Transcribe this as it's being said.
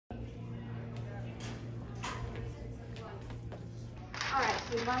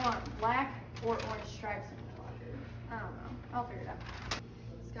We might want black or orange stripes in the locker. I don't know. I'll figure it out.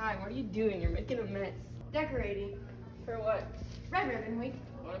 Sky, what are you doing? You're making a mess. Decorating. For what? Red Ribbon Week.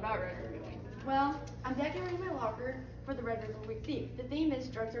 What about Red Ribbon Week? Well, I'm decorating my locker for the Red Ribbon Week theme. The theme is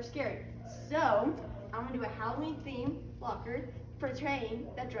drugs are scary. So, I'm gonna do a Halloween theme locker portraying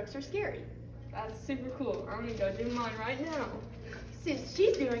that drugs are scary. That's super cool. I'm gonna go do mine right now. Since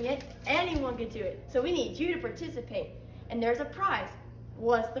she's doing it, anyone can do it. So we need you to participate. And there's a prize.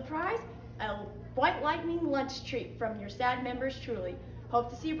 What's the prize? A White Lightning lunch treat from your sad members truly.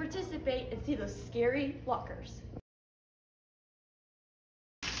 Hope to see you participate and see those scary lockers.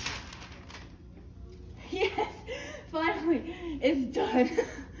 Yes, finally, it's done.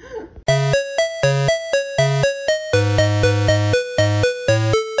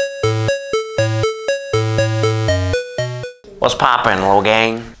 What's poppin', little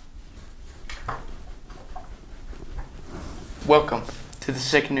gang? Welcome to the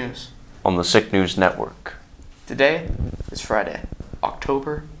Sick Newz. On the Sick Newz Network. Today is Friday,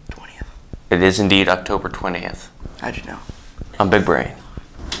 October 20th. It is indeed October 20th. How'd you know? I'm Big Brain.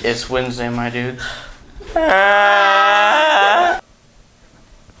 It's Wednesday, my dudes.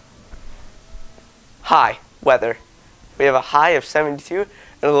 Hi, weather. We have a high of 72 and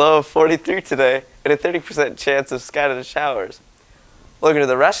a low of 43 today, and a 30% chance of scattered showers. Looking at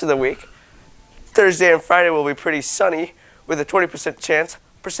the rest of the week, Thursday and Friday will be pretty sunny with a 20% chance of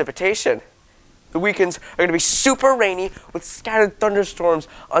precipitation. The weekends are going to be super rainy with scattered thunderstorms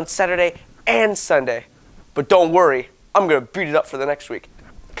on Saturday and Sunday. But don't worry, I'm going to beat it up for the next week.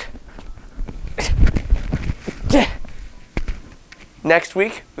 Next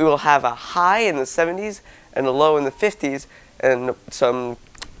week, we will have a high in the 70s and a low in the 50s and some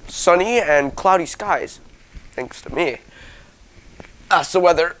sunny and cloudy skies, thanks to me. That's the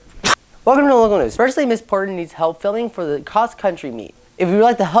weather. Welcome to Local News. Firstly, Miss Porter needs help filming for the cross-country meet. If you would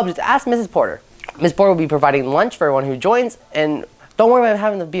like the help, just ask Mrs. Porter. Ms. Porter will be providing lunch for everyone who joins, and don't worry about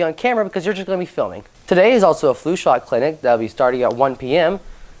having to be on camera because you're just going to be filming. Today is also a flu shot clinic that will be starting at 1 p.m.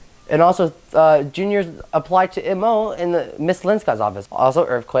 And also, juniors apply to MO in the Miss Linska's office. Also,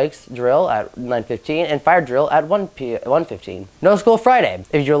 earthquakes drill at 9:15 and fire drill at 1:15. No school Friday.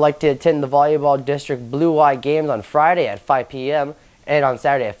 If you'd like to attend the volleyball district Blue Eye games on Friday at 5 p.m. and on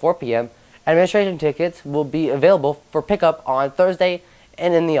Saturday at 4 p.m., administration tickets will be available for pickup on Thursday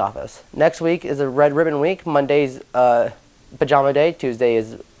and in the office. Next week is a Red Ribbon Week. Monday's Pajama Day. Tuesday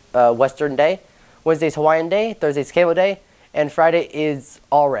is Western Day. Wednesday's Hawaiian Day. Thursday's Camo Day. And Friday is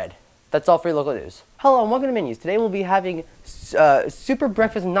all red. That's all for your local news. Hello and welcome to Menus. Today we'll be having super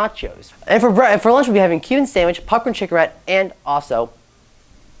breakfast nachos. And for lunch we'll be having Cuban sandwich, popcorn chicken wrap, and also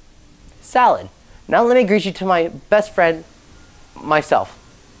salad. Now let me greet you to my best friend, myself.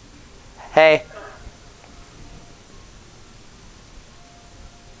 Hey.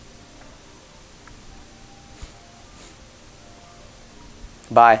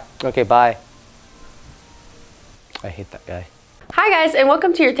 Bye. Okay, bye. I hate that guy. Hi guys, and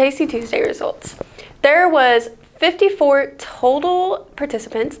welcome to your Tasty Tuesday results. There was 54 total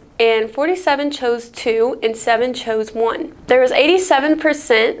participants, and 47 chose 2 and 7 chose 1. There was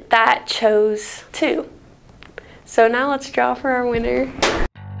 87% that chose 2. So now let's draw for our winner.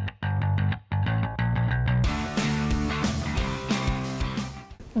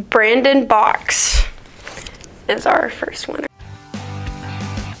 Brandon Box is our first winner.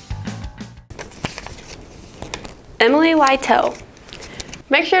 Emily Lytle.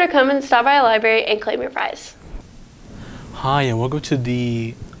 Make sure to come and stop by the library and claim your prize. Hi, and welcome to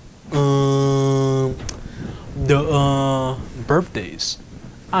the birthdays.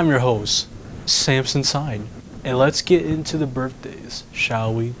 I'm your host, Samson Side, and let's get into the birthdays,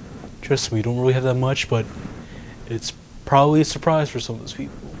 shall we? Trust me, we don't really have that much, but it's probably a surprise for some of those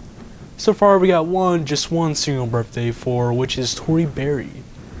people. So far, we got just one single birthday which is Tori Berry.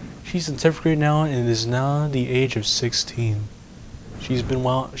 She's in 10th grade now and is now the age of 16. She's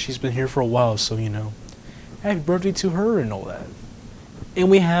been here for a while, so you know. Happy birthday to her and all that. And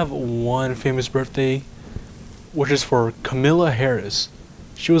we have one famous birthday, which is for Camilla Harris.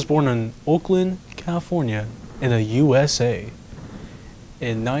 She was born in Oakland, California, in the USA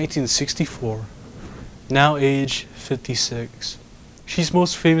in 1964, now age 56. She's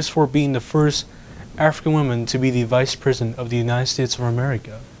most famous for being the first African woman to be the Vice President of the United States of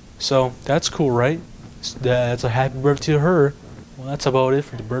America. So that's cool, right? That's a happy birthday to her. Well, that's about it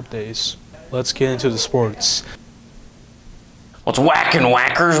for the birthdays. Let's get into the sports. What's whackin'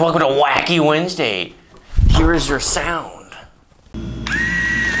 whackers? Welcome to Wacky Wednesday. Here is your sound.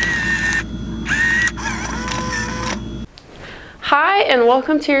 Hi, and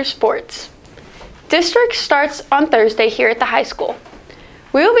welcome to your sports. District starts on Thursday here at the high school.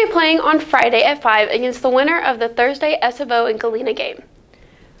 We will be playing on Friday at 5 against the winner of the Thursday SFO and Galena game.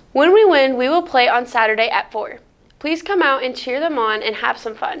 When we win, we will play on Saturday at 4. Please come out and cheer them on and have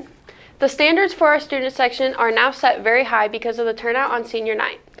some fun. The standards for our student section are now set very high because of the turnout on senior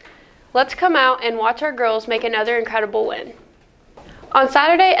night. Let's come out and watch our girls make another incredible win. On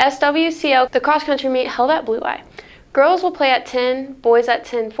Saturday, SWCL, the cross-country meet held at Blue Eye. Girls will play at 10, boys at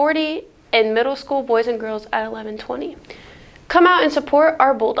 10:40, and middle school boys and girls at 11:20. Come out and support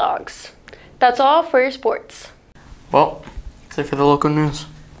our Bulldogs. That's all for your sports. Well, except for the local news.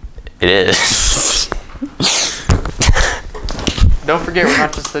 It is. Don't forget, we're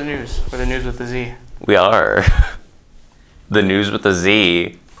not just the news. We're the news with the Z. We are. The news with a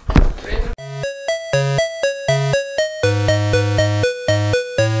Z.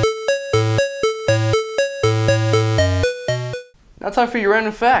 Now time for your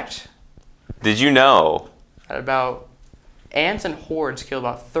random fact. Did you know That about ants and hordes kill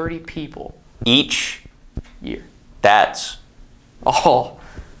about 30 people each year. that's All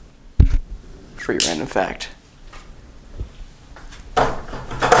for your random fact.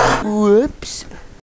 Whoops.